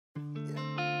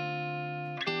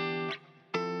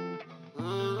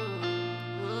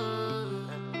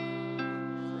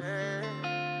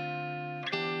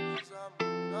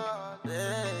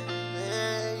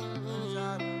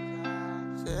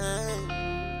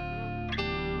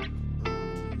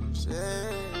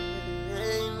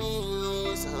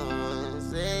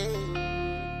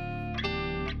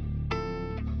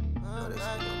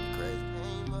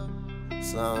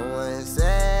Someone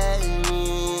save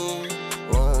me,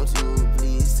 won't you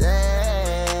please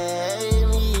save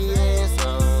me? Yeah,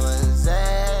 someone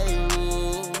save me,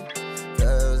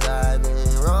 'cause I've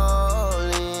been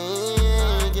rolling.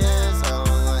 Can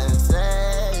someone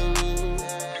save me?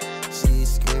 She's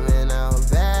screaming out,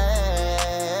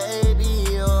 baby,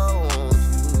 oh, won't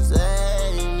you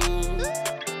save me?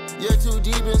 You're too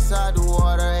deep inside the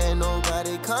water, ain't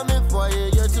nobody coming for you.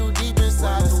 You're too deep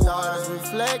inside the water,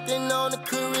 reflecting on the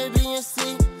Caribbean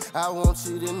Sea. I want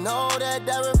you to know that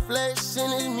that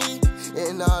reflection is me,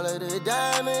 and all of the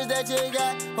diamonds that you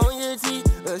got on your teeth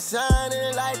are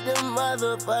shining like the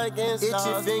motherfucking stars. Itch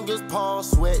your fingers, palms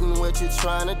sweating, what you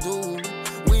trying to do?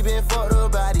 We been fucked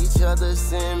about each other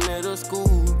since middle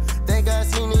school. Think I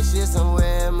seen this shit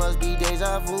somewhere, it must be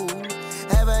deja vu.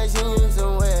 Have I seen you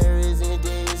somewhere, is it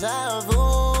deja vu?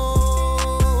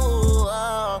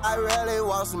 Oh, I really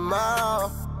want some more.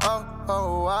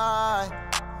 Oh, why?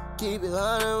 Keep it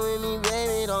 100 with me,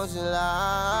 baby, don't you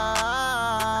lie.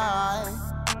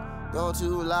 Don't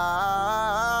you lie.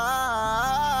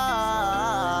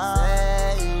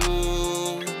 Save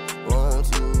me, won't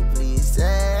you please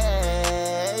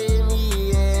save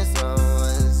me? Yeah,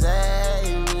 someone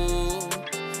save me,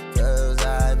 'cause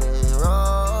I've been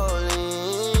rolling.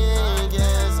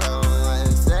 Can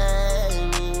someone save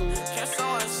me? Can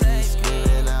someone save me?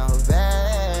 Screaming out,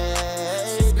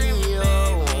 baby, oh,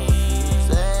 won't you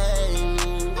save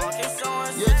me?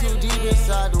 You're too deep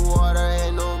inside the water,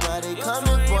 ain't nobody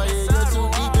coming for you. You're too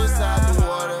deep inside the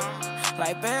water.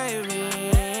 Like, baby,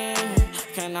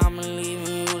 can I believe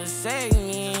in you to save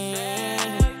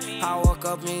me? I woke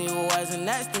up and you wasn't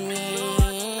next to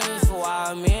me, so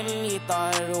I immediately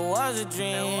thought it was a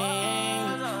dream.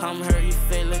 I'm hurt, you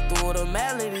feel it through the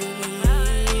melody.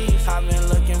 I've been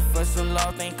looking for some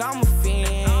love, think I'm a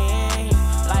fiend.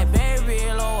 Like,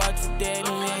 baby, look what you did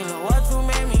to me, look what you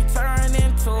made me turn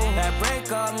into. That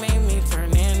breakup made me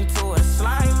turn into a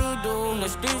slimy dude. The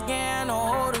streets getting a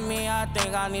hold of me, I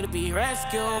think I need to be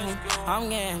rescued. I'm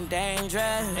getting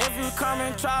dangerous. If you come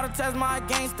and try to test my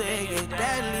gangster, it get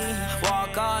deadly.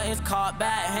 Walk out, it's caught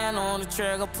back, hand on the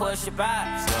trigger, push it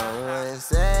back. Someone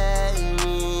save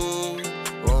me,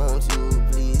 won't you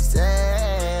please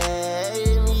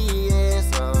save me? Yeah,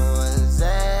 someone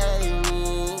save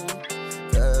me,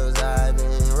 'cause I've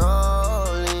been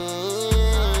rolling.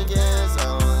 Can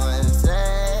someone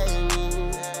save me?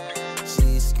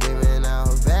 She's screaming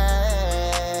out,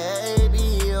 baby,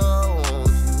 oh,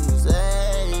 won't you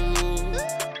save me?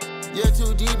 You're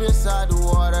too deep inside the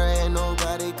water, ain't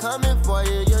nobody coming for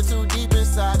you. You're too deep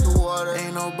inside the water.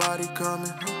 Ain't nobody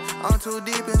coming. I'm too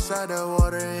deep inside that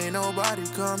water, ain't nobody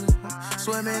coming.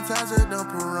 Swimming ties of them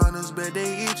piranhas, bet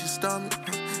they eat your stomach.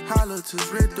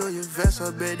 Halitoons rip through your vest, I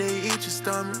bet they eat your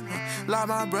stomach. Lock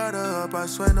my brother up, I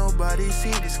swear nobody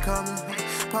see this coming.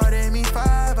 Pardon me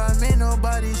 5, I mean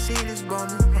nobody see this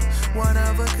bumming. One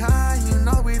of a kind, you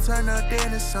know we turn up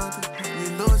into something. You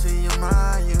losing your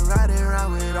mind, you riding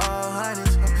around with all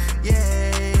honeys.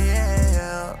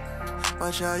 Yeah,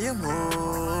 watch how you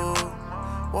move.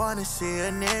 Wanna see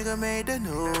a nigga make the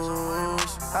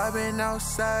news. I've been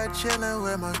outside chillin'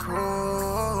 with my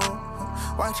crew.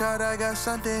 Watch out, I got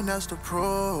something else to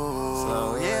prove.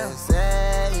 Someone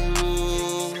save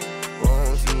me,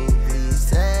 won't you please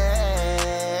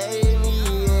save me?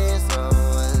 Yeah,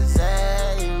 someone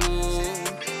save me,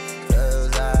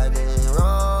 'cause I've been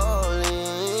rolling.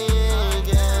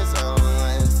 Can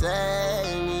someone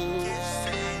save me?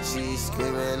 She's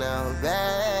screaming out,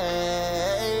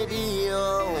 baby, oh,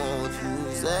 won't you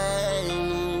save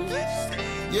me?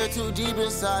 You're too deep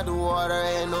inside the water,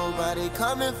 ain't nobody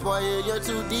coming for you. You're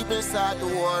too deep inside the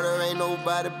water, ain't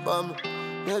nobody bumming.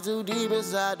 You're too deep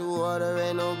inside the water,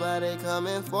 ain't nobody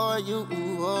coming for you.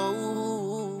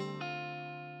 Oh.